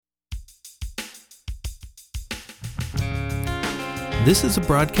This is a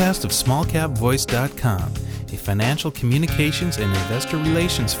broadcast of SmallCapVoice.com, a financial communications and investor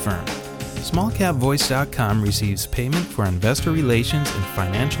relations firm. SmallCapVoice.com receives payment for investor relations and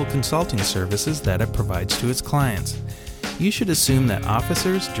financial consulting services that it provides to its clients. You should assume that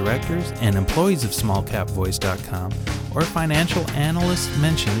officers, directors, and employees of SmallCapVoice.com or financial analysts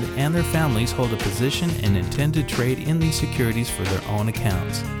mentioned and their families hold a position and intend to trade in these securities for their own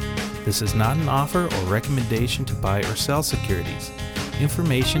accounts. This is not an offer or recommendation to buy or sell securities.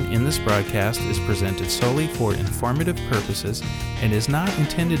 Information in this broadcast is presented solely for informative purposes and is not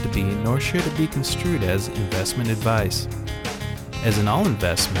intended to be, nor should it be construed as, investment advice. As in all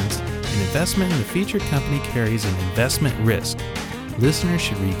investments, an investment in the featured company carries an investment risk. Listeners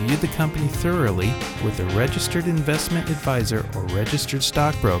should review the company thoroughly with a registered investment advisor or registered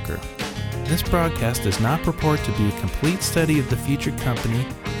stockbroker. This broadcast does not purport to be a complete study of the featured company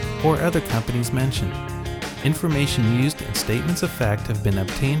or other companies mentioned. Information used and statements of fact have been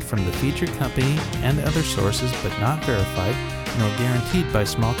obtained from the featured company and other sources but not verified nor guaranteed by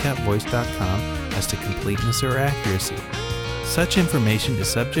SmallCapVoice.com as to completeness or accuracy. Such information is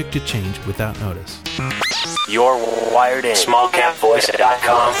subject to change without notice. You're wired in.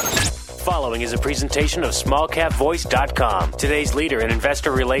 SmallCapVoice.com. Following is a presentation of SmallCapVoice.com, today's leader in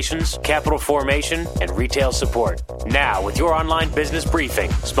investor relations, capital formation, and retail support. Now, with your online business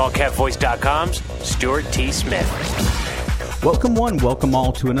briefing, SmallCapVoice.com's Stuart T. Smith. Welcome one, welcome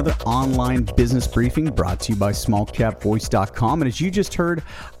all to another online business briefing brought to you by SmallCapVoice.com. And as you just heard,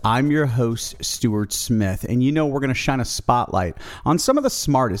 I'm your host, Stuart Smith. And you know we're going to shine a spotlight on some of the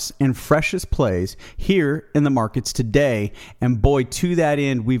smartest and freshest plays here in the markets today. And boy, to that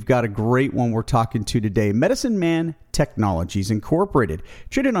end, we've got a great one we're talking to today. Medicine Man Technologies Incorporated,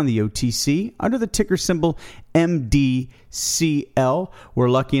 traded on the OTC under the ticker symbol MDCL. We're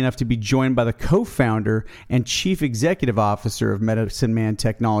lucky enough to be joined by the co-founder and chief executive officer of Medicine Man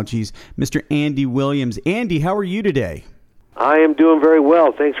Technologies, Mr. Andy Williams. Andy, how are you today? I am doing very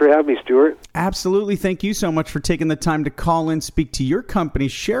well. Thanks for having me, Stuart. Absolutely. Thank you so much for taking the time to call in, speak to your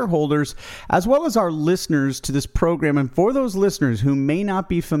company's shareholders, as well as our listeners to this program. And for those listeners who may not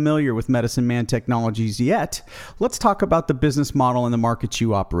be familiar with Medicine Man Technologies yet, let's talk about the business model and the markets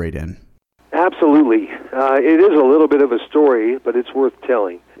you operate in. Absolutely. It is a little bit of a story, but it's worth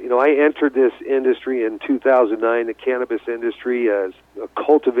telling. You know, I entered this industry in 2009, the cannabis industry, as a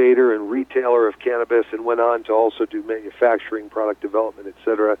cultivator and retailer of cannabis, and went on to also do manufacturing, product development,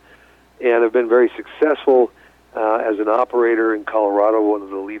 etc., and have been very successful as an operator in Colorado, one of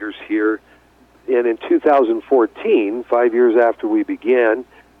the leaders here. And in 2014, 5 years after we began,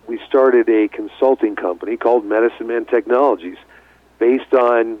 we started a consulting company called Medicine Man Technologies, based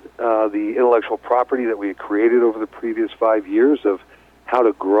on the intellectual property that we had created over the previous 5 years of how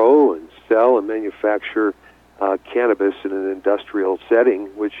to grow and sell and manufacture cannabis in an industrial setting,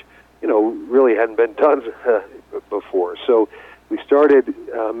 which, you know, really hadn't been done before. So we started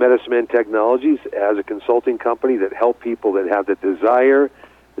Medicine Man Technologies as a consulting company that helped people that had the desire,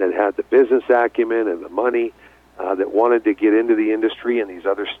 that had the business acumen and the money, that wanted to get into the industry in these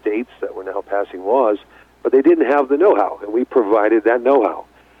other states that were now passing laws, but they didn't have the know-how, and we provided that know-how.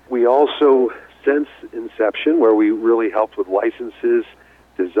 We also, since inception, where we really helped with licenses,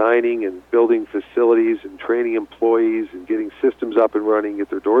 designing and building facilities and training employees and getting systems up and running,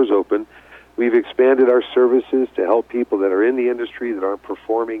 get their doors open, we've expanded our services to help people that are in the industry that aren't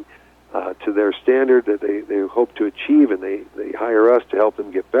performing to their standard that they hope to achieve, and they hire us to help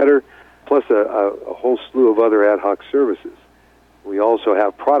them get better, plus a whole slew of other ad hoc services. We also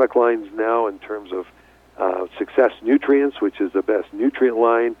have product lines now in terms of Success Nutrients, which is the best nutrient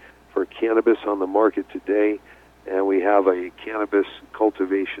line for cannabis on the market today. And we have a cannabis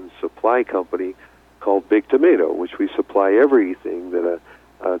cultivation supply company called Big Tomato, which we supply everything that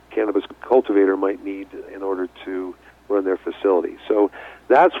a cannabis cultivator might need in order to run their facility. So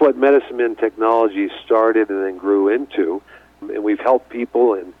that's what Medicine Man Technologies started and then grew into. And we've helped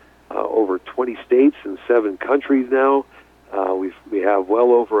people in over 20 states and 7 countries now. We have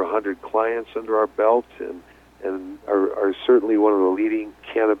well over 100 clients under our belt and are certainly one of the leading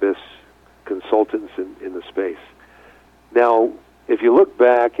cannabis consultants in the space. Now, if you look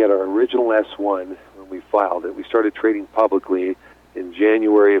back at our original S1 when we filed it, we started trading publicly in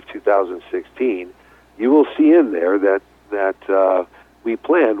January of 2016, you will see in there that we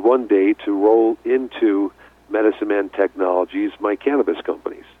planned one day to roll into Medicine Man Technologies, my cannabis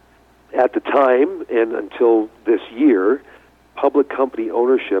companies. At the time, and until this year, public company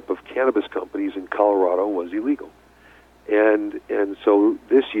ownership of cannabis companies in Colorado was illegal. And so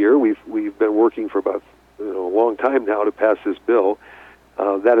this year, we've been working for about a long time now to pass this bill.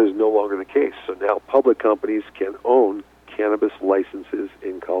 That is no longer the case. So now public companies can own cannabis licenses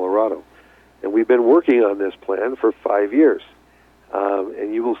in Colorado. And we've been working on this plan for 5 years.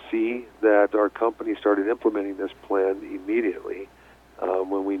 And you will see that our company started implementing this plan immediately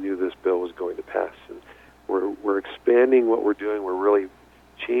when we knew this bill was going to pass. And we're expanding what we're doing. We're really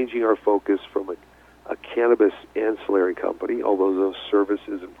changing our focus from a cannabis ancillary company, although those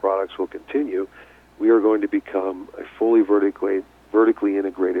services and products will continue. We are going to become a fully vertically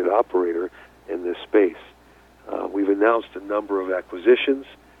integrated operator in this space. We've announced a number of acquisitions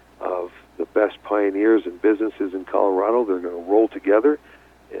of the best pioneers and businesses in Colorado. They're going to roll together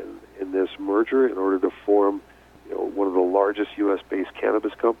in this merger in order to form one of the largest U.S.-based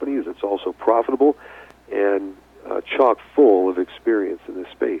cannabis companies. It's also profitable and chock full of experience in this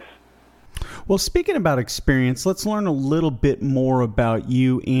space. Well, speaking about experience, let's learn a little bit more about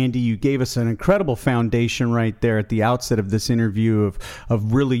you, Andy. You gave us an incredible foundation right there at the outset of this interview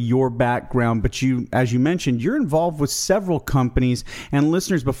of really your background. But you, as you mentioned, you're involved with several companies. And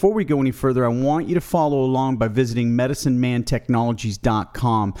listeners, before we go any further, I want you to follow along by visiting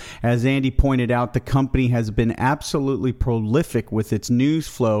medicinemantechnologies.com. As Andy pointed out, the company has been absolutely prolific with its news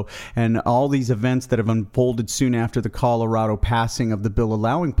flow and all these events that have unfolded soon after the Colorado passing of the bill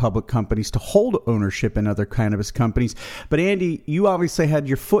allowing public companies to hold ownership in other cannabis companies. But Andy, you obviously had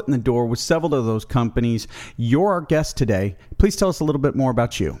your foot in the door with several of those companies. You're our guest today. Please tell us a little bit more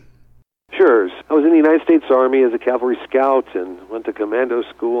about you. Sure. I was in the United States Army as a cavalry scout and went to commando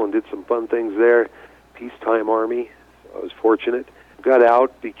school and did some fun things there. Peacetime Army. So I was fortunate. Got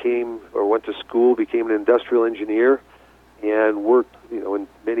out, went to school, became an industrial engineer, and worked, in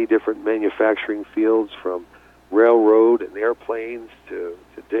many different manufacturing fields, from railroad and airplanes to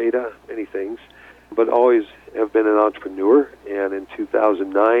data, many things, but always have been an entrepreneur. And in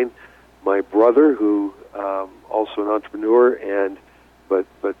 2009, my brother, who also an entrepreneur but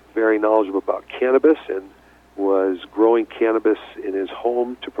very knowledgeable about cannabis, and was growing cannabis in his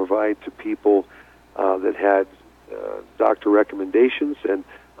home to provide to people that had doctor recommendations, and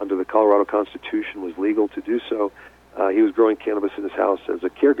under the Colorado Constitution was legal to do so. He was growing cannabis in his house as a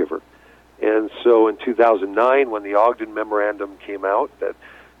caregiver. And so in 2009, when the Ogden Memorandum came out, that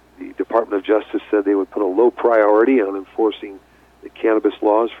the Department of Justice said they would put a low priority on enforcing the cannabis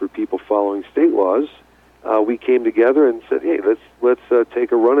laws for people following state laws, we came together and said, hey, let's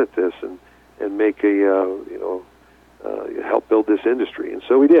take a run at this and make help build this industry. And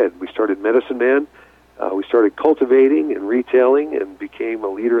so we did. We started Medicine Man. We started cultivating and retailing and became a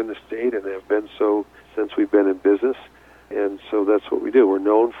leader in the state, and have been so since we've been in business. And so that's what we do. We're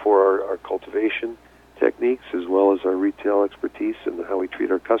known for our cultivation techniques as well as our retail expertise and how we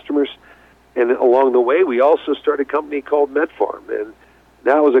treat our customers. And along the way, we also started a company called MedFarm. And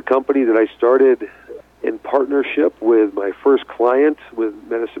that was a company that I started in partnership with my first client with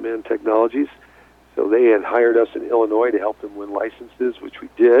Medicine Man Technologies. So they had hired us in Illinois to help them win licenses, which we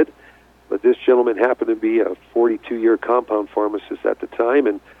did. But this gentleman happened to be a 42-year compound pharmacist at the time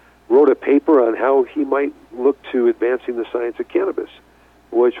and wrote a paper on how he might look to advancing the science of cannabis,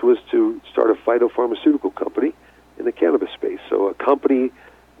 which was to start a phytopharmaceutical company in the cannabis space. So a company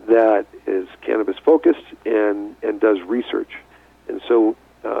that is cannabis-focused and does research. And so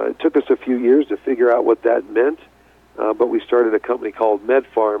it took us a few years to figure out what that meant, but we started a company called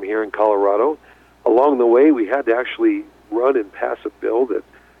MedFarm here in Colorado. Along the way, we had to actually run and pass a bill that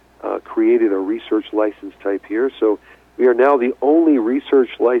created a research license type here. So we are now the only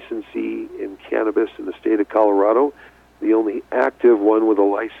research licensee in cannabis in the state of Colorado, the only active one with a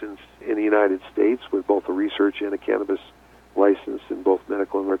license in the United States with both a research and a cannabis license in both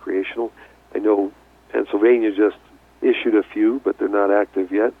medical and recreational. I know Pennsylvania just issued a few, but they're not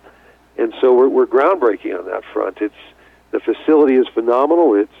active yet. And so we're groundbreaking on that front. The facility is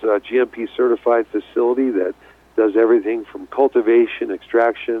phenomenal. It's a GMP certified facility that does everything from cultivation,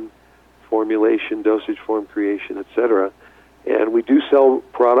 extraction, formulation, dosage form creation, etc. And we do sell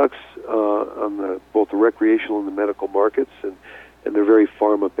products on both the recreational and the medical markets, and they're very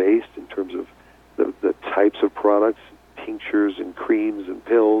pharma-based in terms of the types of products, tinctures and creams and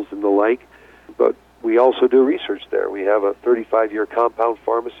pills and the like. But we also do research there. We have a 35-year compound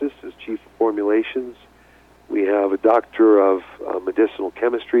pharmacist as chief of formulations. We have a doctor of medicinal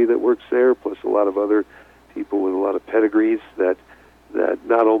chemistry that works there, plus a lot of other people with a lot of pedigrees that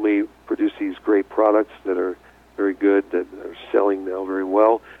not only produce these great products that are very good, that are selling now very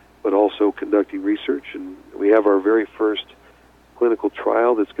well, but also conducting research. And we have our very first clinical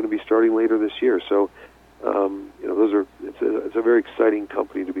trial that's going to be starting later this year. So, it's a very exciting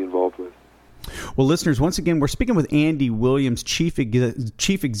company to be involved with. Well, listeners, once again, we're speaking with Andy Williams, Chief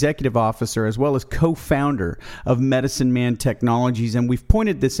Executive Officer, as well as co-founder of Medicine Man Technologies. And we've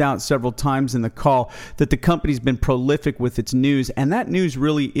pointed this out several times in the call that the company's been prolific with its news. And that news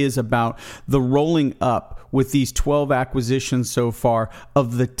really is about the rolling up with these 12 acquisitions so far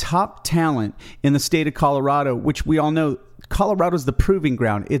of the top talent in the state of Colorado, which we all know Colorado's the proving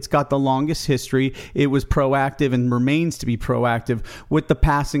ground. It's got the longest history. It was proactive and remains to be proactive with the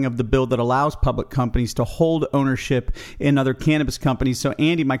passing of the bill that allows public companies to hold ownership in other cannabis companies. So,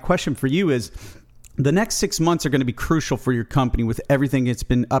 Andy, my question for you is, the next 6 months are going to be crucial for your company with everything it's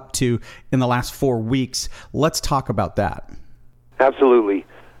been up to in the last 4 weeks. Let's talk about that. Absolutely.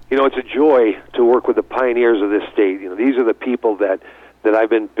 It's a joy to work with the pioneers of this state. These are the people that I've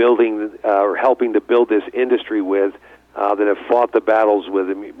been building or helping to build this industry with, that have fought the battles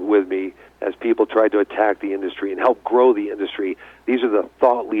with me as people tried to attack the industry and help grow the industry. These are the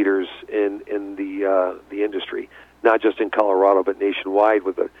thought leaders in the industry, not just in Colorado, but nationwide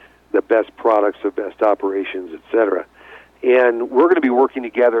with the best products, the best operations, et cetera. And we're going to be working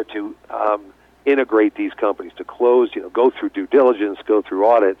together to integrate these companies, to close, go through due diligence, go through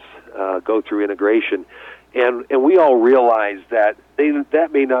audits, go through integration. And we all realize that that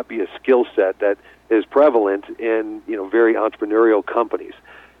may not be a skill set that is prevalent in very entrepreneurial companies.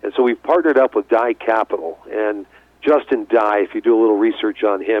 And so we've partnered up with Dye Capital. And Justin Dye, if you do a little research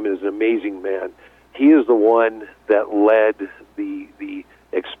on him, is an amazing man. He is the one that led the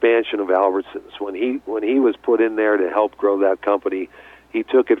expansion of Albertsons. When he was put in there to help grow that company, he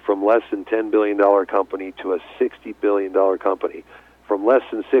took it from less than $10 billion company to a $60 billion company, from less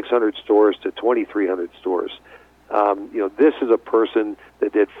than 600 stores to 2,300 stores. This is a person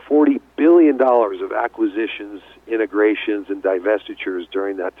that did $40 billion of acquisitions, integrations, and divestitures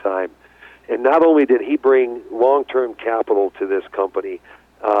during that time. And not only did he bring long-term capital to this company,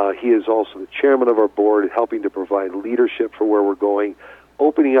 he is also the chairman of our board, helping to provide leadership for where we're going,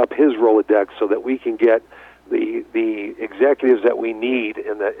 opening up his Rolodex so that we can get the executives that we need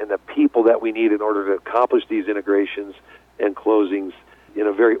and the people that we need in order to accomplish these integrations and closings in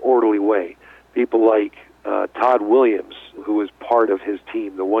a very orderly way. People like Todd Williams, who was part of his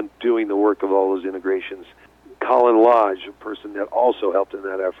team, the one doing the work of all those integrations. Colin Lodge, a person that also helped in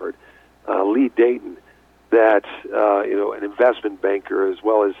that effort. Lee Dayton, that an investment banker, as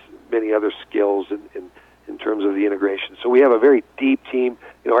well as many other skills in terms of the integration. So we have a very deep team.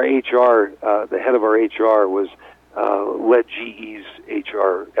 Our HR, the head of our HR led GE's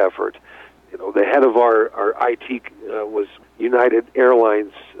HR effort. The head of our IT was United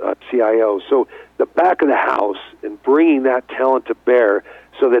Airlines CIO. So the back of the house and bringing that talent to bear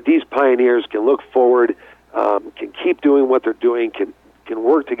so that these pioneers can look forward, can keep doing what they're doing, can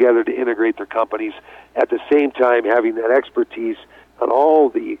work together to integrate their companies, at the same time having that expertise on all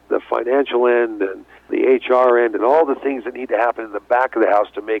the financial end and the HR end and all the things that need to happen in the back of the house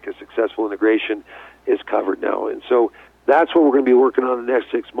to make a successful integration is covered now. And so that's what we're going to be working on the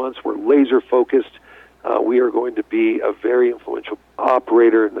next 6 months. We're laser focused. We are going to be a very influential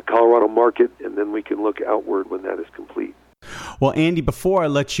operator in the Colorado market, and then we can look outward when that is complete. Well, Andy, before I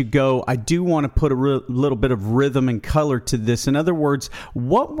let you go, I do want to put a little bit of rhythm and color to this. In other words,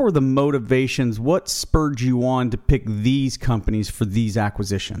 what were the motivations? What spurred you on to pick these companies for these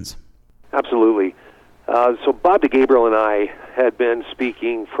acquisitions? Absolutely. So Bob DeGabriel and I had been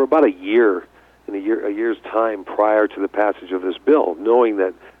speaking for about a year's time prior to the passage of this bill, knowing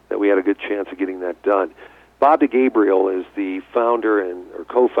that we had a good chance of getting that done. Bob DeGabriel is the founder or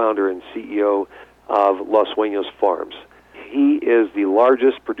co-founder and CEO of Los Sueños Farms. He is the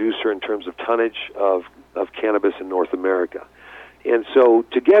largest producer in terms of tonnage of cannabis in North America. And so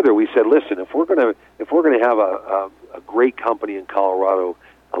together we said, listen, if we're going to have a great company in Colorado,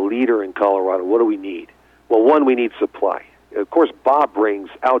 a leader in Colorado, what do we need? Well, one, we need supply. Of course, Bob brings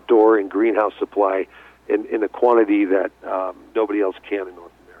outdoor and greenhouse supply in a quantity that nobody else can in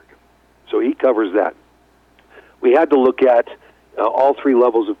North America. So he covers that. We had to look at all three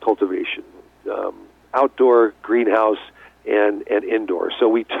levels of cultivation, outdoor, greenhouse, and indoor. So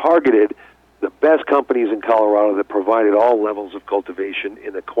we targeted the best companies in Colorado that provided all levels of cultivation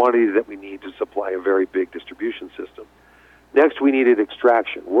in the quantity that we need to supply a very big distribution system. Next, we needed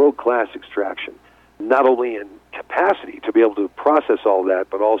extraction, world-class extraction, not only in capacity to be able to process all that,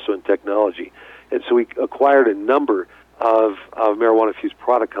 but also in technology. And so we acquired a number of marijuana-infused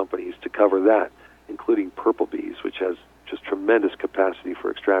product companies to cover that, including Purple Bees, which has just tremendous capacity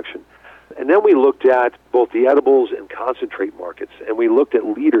for extraction. And then we looked at both the edibles and concentrate markets, and we looked at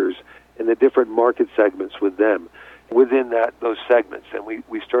leaders in the different market segments within those segments. And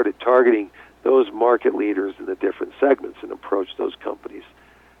we started targeting those market leaders in the different segments and approached those companies.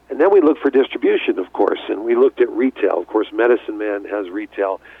 And then we looked for distribution, of course, and we looked at retail. Of course, Medicine Man has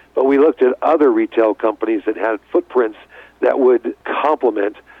retail, but we looked at other retail companies that had footprints that would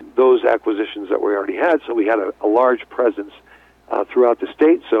complement those acquisitions that we already had. So we had a large presence throughout the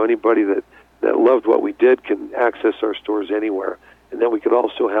state, so anybody that loved what we did can access our stores anywhere. And then we could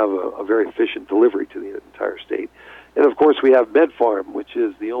also have a very efficient delivery to the entire state. And, of course, we have MedFarm, which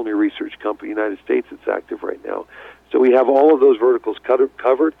is the only research company in the United States that's active right now. So we have all of those verticals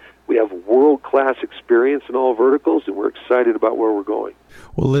covered. We have world-class experience in all verticals, and we're excited about where we're going.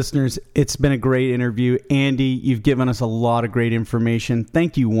 Well, listeners, it's been a great interview. Andy, you've given us a lot of great information.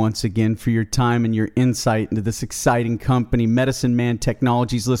 Thank you once again for your time and your insight into this exciting company, Medicine Man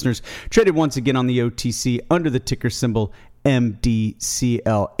Technologies. Listeners, traded once again on the OTC under the ticker symbol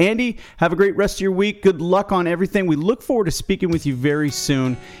MDCL. Andy, have a great rest of your week. Good luck on everything. We look forward to speaking with you very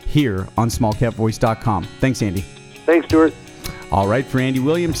soon here on SmallCapVoice.com. Thanks, Andy. Thanks, Stuart. All right, for Andy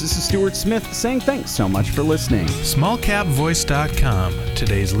Williams, this is Stuart Smith saying thanks so much for listening. SmallCapVoice.com,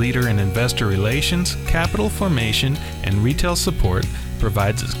 today's leader in investor relations, capital formation, and retail support,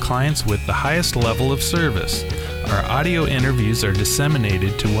 provides its clients with the highest level of service. Our audio interviews are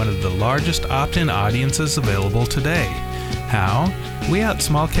disseminated to one of the largest opt-in audiences available today. How? We at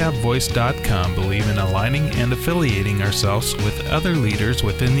SmallCapVoice.com believe in aligning and affiliating ourselves with other leaders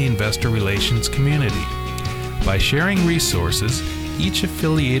within the investor relations community. By sharing resources, each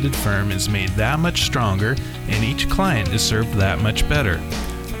affiliated firm is made that much stronger and each client is served that much better.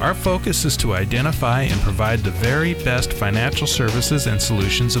 Our focus is to identify and provide the very best financial services and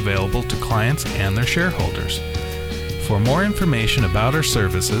solutions available to clients and their shareholders. For more information about our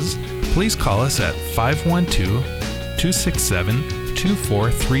services, please call us at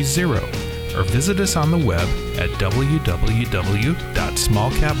 512-267-2430 or visit us on the web at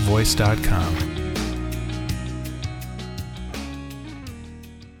www.smallcapvoice.com.